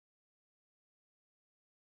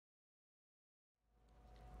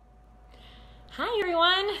Hi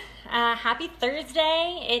everyone, happy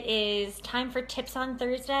Thursday. It is time for Tips on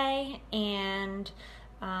Thursday, and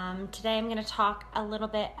today I'm going to talk a little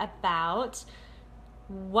bit about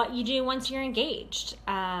what you do once you're engaged.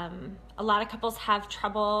 A lot of couples have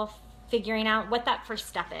trouble figuring out what that first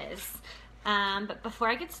step is. But before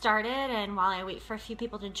I get started, and while I wait for a few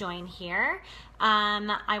people to join here,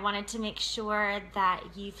 I wanted to make sure that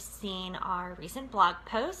you've seen our recent blog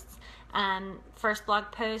posts. First blog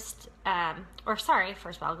post, not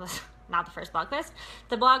the first blog post.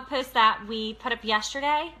 The blog post that we put up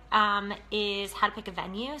yesterday is how to pick a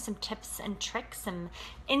venue, some tips and tricks, some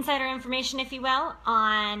insider information, if you will,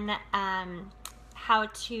 on how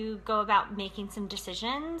to go about making some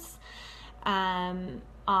decisions on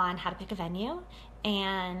how to pick a venue.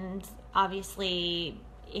 And obviously,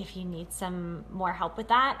 if you need some more help with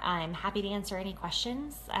that, I'm happy to answer any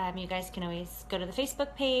questions. You guys can always go to the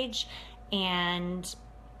Facebook page and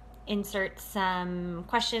insert some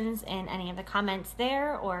questions in any of the comments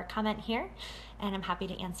there or comment here, and I'm happy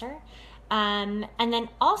to answer. And then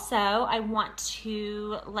also I want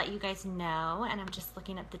to let you guys know, and I'm just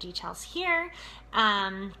looking at the details here,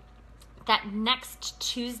 that next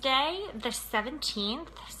Tuesday, the 17th,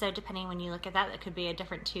 so depending when you look at that, that could be a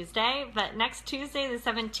different Tuesday, but next Tuesday, the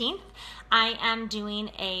 17th, I am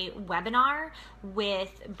doing a webinar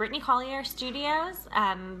with Brittany Collier Studios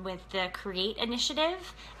with the Create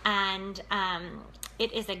initiative, and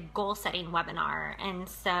it is a goal-setting webinar, and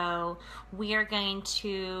so we are going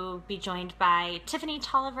to be joined by Tiffany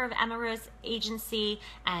Tolliver of Emma Rose Agency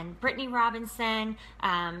and Brittany Robinson,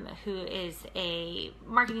 who is a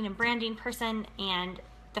marketing and branding person, and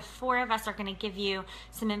the four of us are going to give you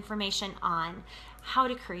some information on how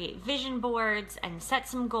to create vision boards and set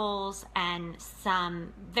some goals and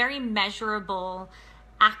some very measurable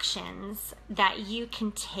actions that you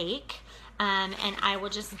can take. And I will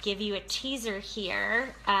just give you a teaser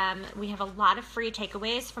here. We have a lot of free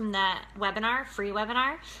takeaways from the webinar, free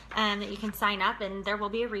webinar, that you can sign up, and there will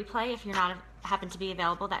be a replay if you're not happen to be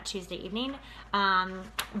available that Tuesday evening.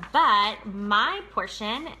 But my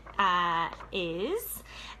portion is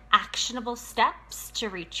actionable steps to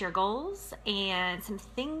reach your goals and some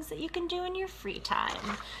things that you can do in your free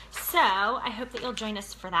time. So I hope that you'll join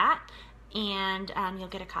us for that, and you'll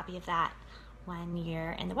get a copy of that when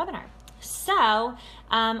you're in the webinar. So,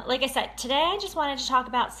 like I said, today I just wanted to talk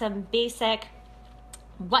about some basic,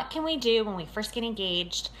 what can we do when we first get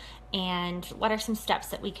engaged, and what are some steps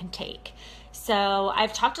that we can take. So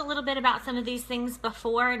I've talked a little bit about some of these things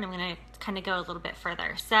before, and I'm going to kind of go a little bit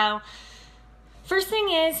further. So first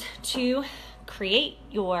thing is to create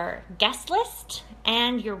your guest list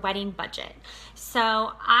and your wedding budget. So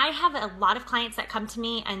I have a lot of clients that come to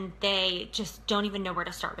me and they just don't even know where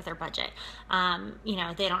to start with their budget.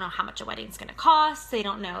 They don't know how much a wedding is going to cost. They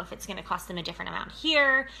don't know if it's going to cost them a different amount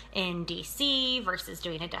here in DC versus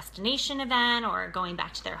doing a destination event or going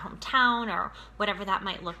back to their hometown or whatever that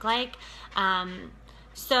might look like.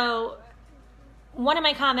 So one of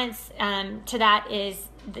my comments to that is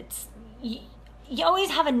that you always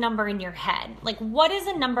have a number in your head. Like, what is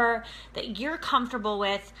a number that you're comfortable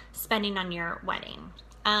with spending on your wedding?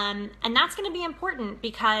 And that's going to be important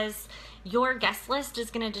because your guest list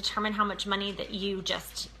is going to determine how much money that you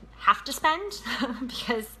just have to spend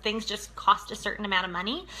because things just cost a certain amount of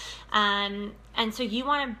money. And so you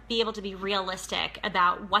want to be able to be realistic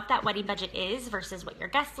about what that wedding budget is versus what your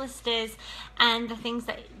guest list is and the things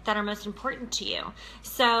that are most important to you.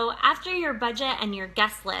 So after your budget and your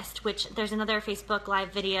guest list, which there's another Facebook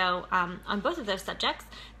Live video on both of those subjects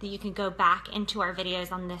that you can go back into our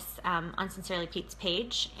videos on this on Sincerely Pete's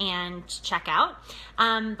page and check out.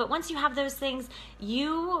 But once you have those things,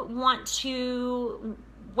 you want to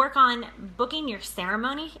work on booking your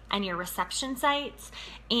ceremony and your reception sites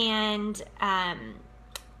and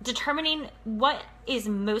determining what is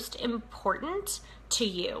most important to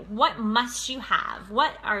you. What must you have?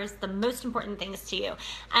 What are the most important things to you?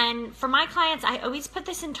 And for my clients, I always put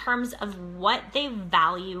this in terms of what they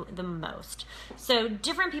value the most. So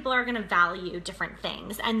different people are going to value different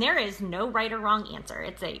things, and there is no right or wrong answer.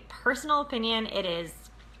 It's a personal opinion. It is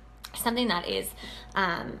something that is,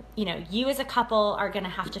 you as a couple are going to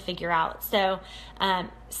have to figure out. So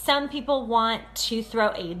some people want to throw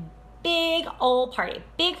a big old party,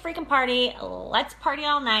 big freaking party. Let's party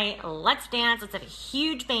all night. Let's dance. Let's have a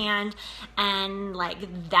huge band. And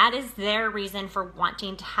that is their reason for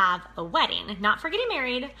wanting to have a wedding, not for getting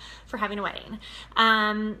married, for having a wedding.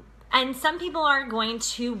 And some people are going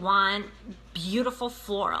to want beautiful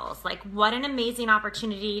florals. Like, what an amazing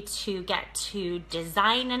opportunity to get to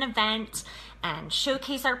design an event and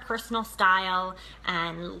showcase our personal style,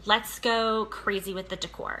 and let's go crazy with the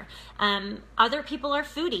decor. Other people are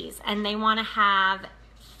foodies and they want to have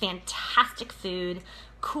fantastic food,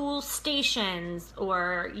 cool stations,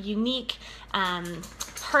 or unique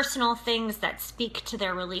personal things that speak to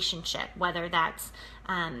their relationship, whether that's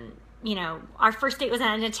our first date was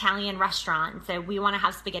at an Italian restaurant, so we want to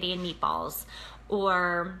have spaghetti and meatballs,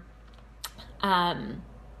 or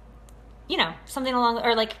something along,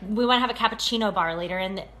 or like we want to have a cappuccino bar later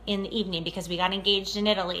in the evening because we got engaged in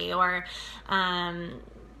Italy, or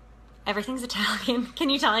everything's Italian. Can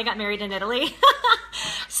you tell I got married in Italy?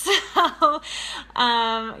 So now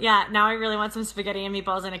I really want some spaghetti and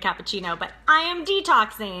meatballs and a cappuccino, but I am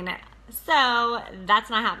detoxing, so that's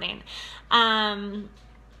not happening.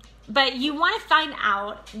 But you want to find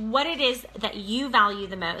out what it is that you value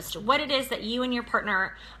the most, what it is that you and your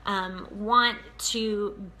partner want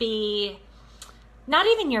to be, not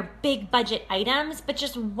even your big budget items, but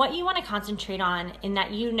just what you want to concentrate on, and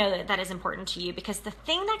that you know that is important to you. Because the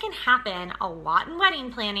thing that can happen a lot in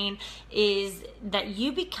wedding planning is that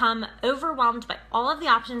you become overwhelmed by all of the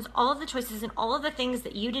options, all of the choices, and all of the things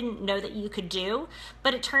that you didn't know that you could do.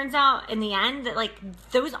 But it turns out in the end that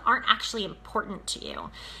those aren't actually important to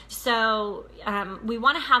you. So we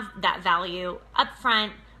want to have that value up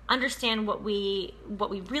front, understand what we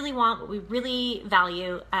really want, what we really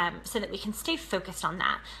value, so that we can stay focused on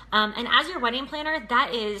that. And as your wedding planner,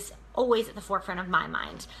 that is always at the forefront of my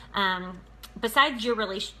mind. Besides your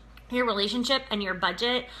relationship and your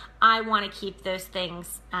budget, I want to keep those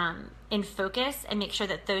things in focus and make sure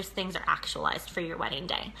that those things are actualized for your wedding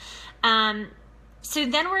day. So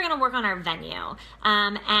then we're going to work on our venue.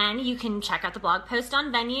 And you can check out the blog post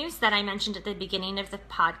on venues that I mentioned at the beginning of the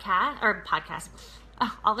podcast.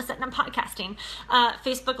 Oh, all of a sudden I'm podcasting,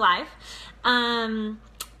 Facebook Live. And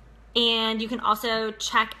you can also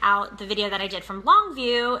check out the video that I did from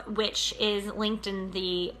Longview, which is linked in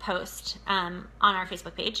the post on our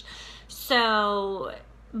Facebook page. So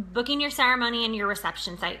booking your ceremony and your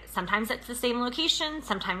reception site, sometimes it's the same location,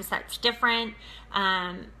 sometimes that's different.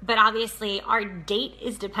 But obviously our date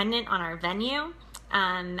is dependent on our venue.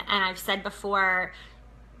 And I've said before,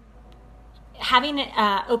 having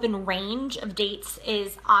an open range of dates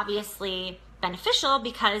is obviously beneficial,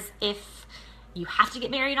 because if you have to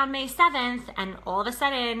get married on May 7th and all of a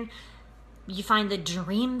sudden you find the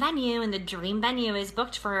dream venue and the dream venue is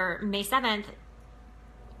booked for May 7th,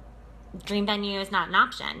 dream venue is not an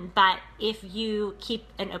option. But if you keep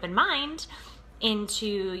an open mind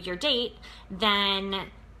into your date,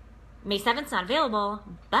 then May 7th is not available,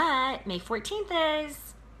 but May 14th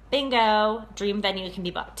is. Bingo, dream venue can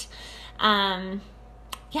be booked.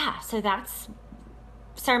 So that's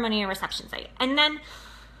ceremony and reception site. And then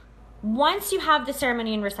once you have the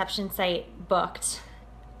ceremony and reception site booked,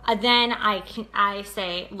 then I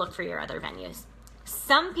say, look for your other venues.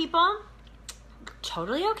 Some people,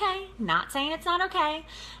 totally okay, not saying it's not okay,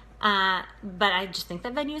 but I just think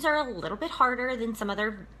that venues are a little bit harder than some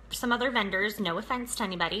other vendors, no offense to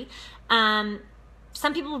anybody.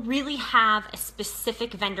 Some people really have a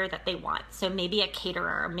specific vendor that they want. So maybe a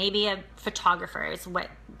caterer, maybe a photographer is what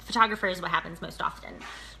happens most often.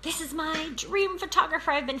 This is my dream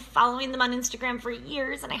photographer. I've been following them on Instagram for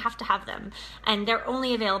years and I have to have them. And they're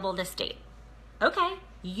only available this date. Okay,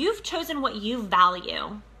 you've chosen what you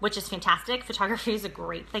value, which is fantastic. Photography is a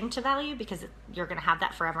great thing to value because you're going to have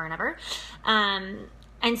that forever and ever.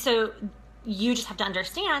 And so you just have to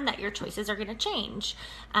understand that your choices are going to change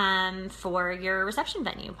for your reception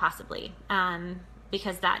venue, possibly,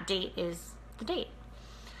 because that date is the date.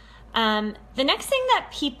 The next thing that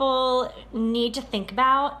people need to think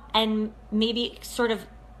about and maybe sort of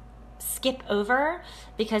skip over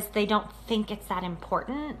because they don't think it's that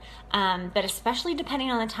important, but especially depending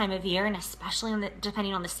on the time of year and especially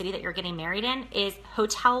depending on the city that you're getting married in, is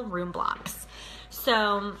hotel room blocks.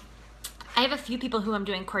 So I have a few people who I'm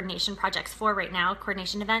doing coordination projects for right now,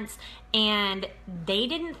 coordination events, and they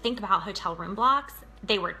didn't think about hotel room blocks.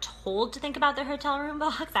 They were told to think about their hotel room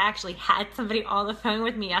blocks. I actually had somebody on the phone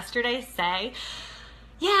with me yesterday say,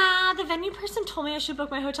 yeah, the venue person told me I should book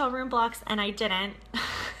my hotel room blocks, and I didn't.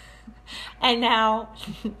 And now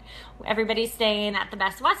everybody's staying at the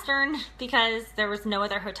Best Western because there was no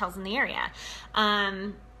other hotels in the area.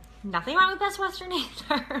 Nothing wrong with Best Western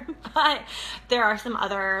either, but there are some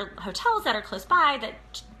other hotels that are close by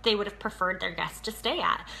that they would have preferred their guests to stay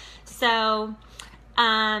at. So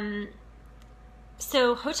hotel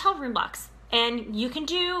room blocks. And you can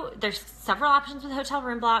there's several options with hotel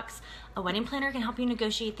room blocks. A wedding planner can help you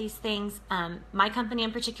negotiate these things. My company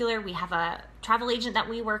in particular, we have a travel agent that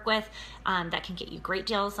we work with that can get you great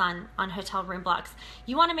deals on hotel room blocks.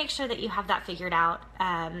 You want to make sure that you have that figured out.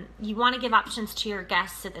 You want to give options to your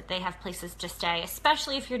guests so that they have places to stay,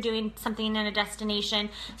 especially if you're doing something in a destination,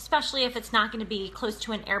 especially if it's not going to be close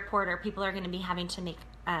to an airport or people are going to be having to make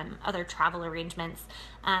other travel arrangements.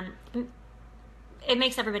 It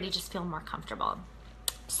makes everybody just feel more comfortable.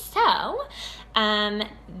 So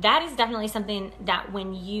that is definitely something that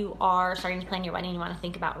when you are starting to plan your wedding, you want to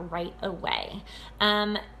think about right away.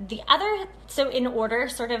 So in order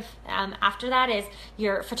sort of after that is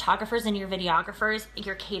your photographers and your videographers,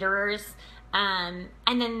 your caterers, and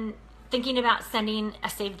then thinking about sending a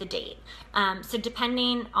save the date. So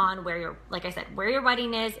depending on like I said, where your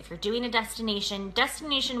wedding is, if you're doing a destination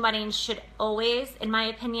weddings should always, in my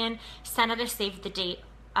opinion, send out a save the date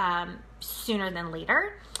sooner than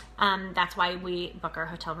later. That's why we book our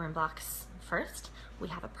hotel room blocks first. We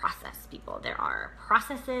have a process, people. There are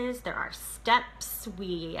processes, there are steps.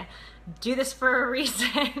 We do this for a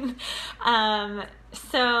reason.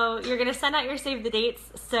 So you're gonna send out your save the dates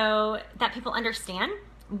so that people understand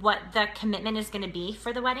what the commitment is going to be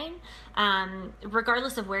for the wedding.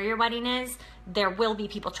 Regardless of where your wedding is, there will be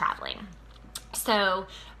people traveling. So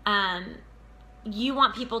you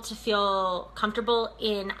want people to feel comfortable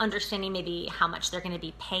in understanding maybe how much they're going to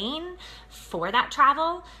be paying for that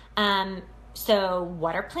travel. So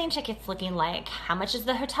what are plane tickets looking like? How much is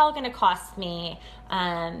the hotel going to cost me?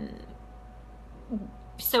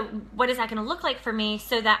 So what is that going to look like for me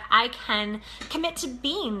so that I can commit to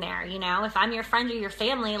being there? You know, if I'm your friend or your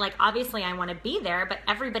family, like obviously I want to be there, but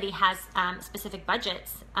everybody has specific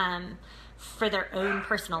budgets for their own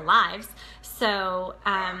personal lives. So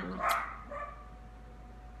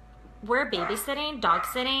we're babysitting, dog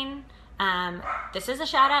sitting. This is a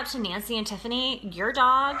shout out to Nancy and Tiffany. Your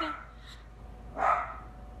dog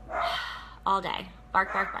all day,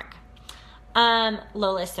 bark, bark, bark.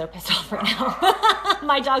 Lola is so pissed off right now.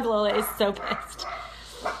 My dog Lola is so pissed.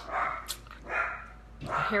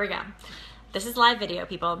 Here we go. This is live video,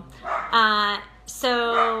 people.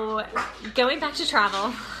 So going back to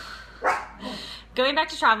travel,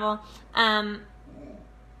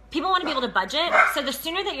 people want to be able to budget. So the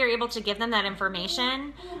sooner that you're able to give them that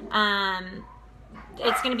information,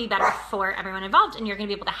 it's going to be better for everyone involved, and you're going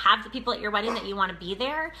to be able to have the people at your wedding that you want to be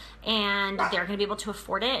there, and they're going to be able to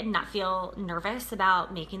afford it and not feel nervous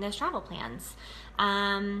about making those travel plans.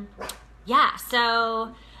 Yeah,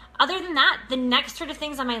 so other than that, the next sort of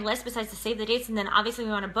things on my list besides the save the dates, and then obviously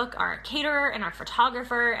we want to book our caterer and our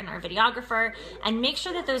photographer and our videographer and make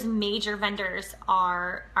sure that those major vendors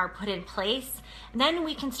are put in place. And then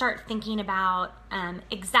we can start thinking about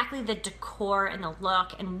exactly the decor and the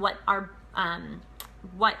look and what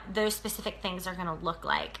those specific things are going to look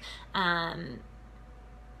like. And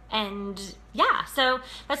yeah, so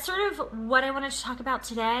that's sort of what I wanted to talk about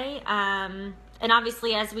today. And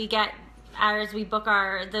obviously as we book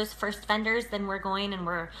those first vendors, then we're going and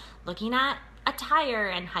we're looking at attire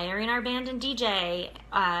and hiring our band and DJ,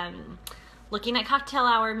 looking at cocktail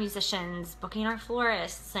hour musicians, booking our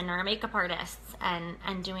florists and our makeup artists,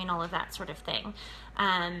 and doing all of that sort of thing.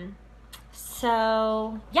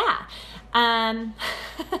 So yeah,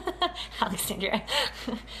 Alexandria.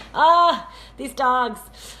 Oh, these dogs.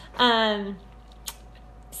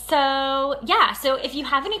 So yeah, so if you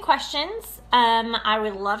have any questions, I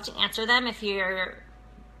would love to answer them. If you're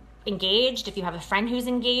engaged, if you have a friend who's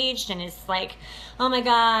engaged and is like, oh my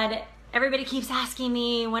God, everybody keeps asking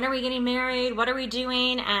me, when are we getting married? What are we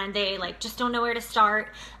doing? And they like just don't know where to start.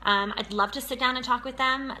 I'd love to sit down and talk with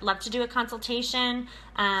them. I'd love to do a consultation.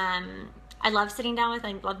 I love sitting down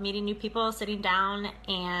I love meeting new people, sitting down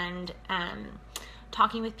and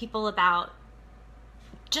talking with people about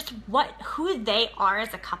just who they are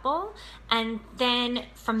as a couple, and then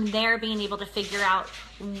from there being able to figure out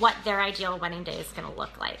what their ideal wedding day is going to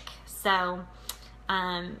look like. So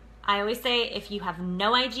I always say if you have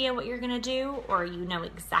no idea what you're going to do or you know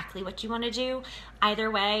exactly what you want to do, either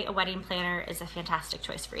way, a wedding planner is a fantastic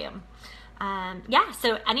choice for you. Yeah,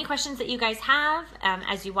 so any questions that you guys have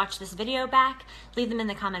as you watch this video back, leave them in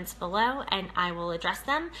the comments below and I will address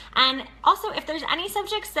them. And also, if there's any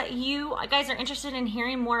subjects that you guys are interested in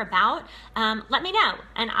hearing more about, let me know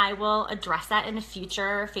and I will address that in a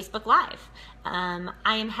future Facebook Live.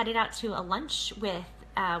 I am headed out to a lunch with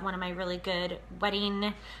one of my really good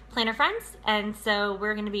wedding planner friends, and so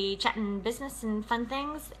we're going to be chatting business and fun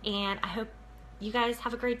things, and I hope you guys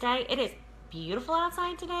have a great day. It is beautiful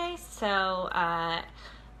outside today, so I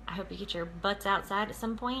hope you get your butts outside at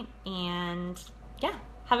some point, and yeah,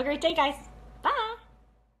 have a great day, guys.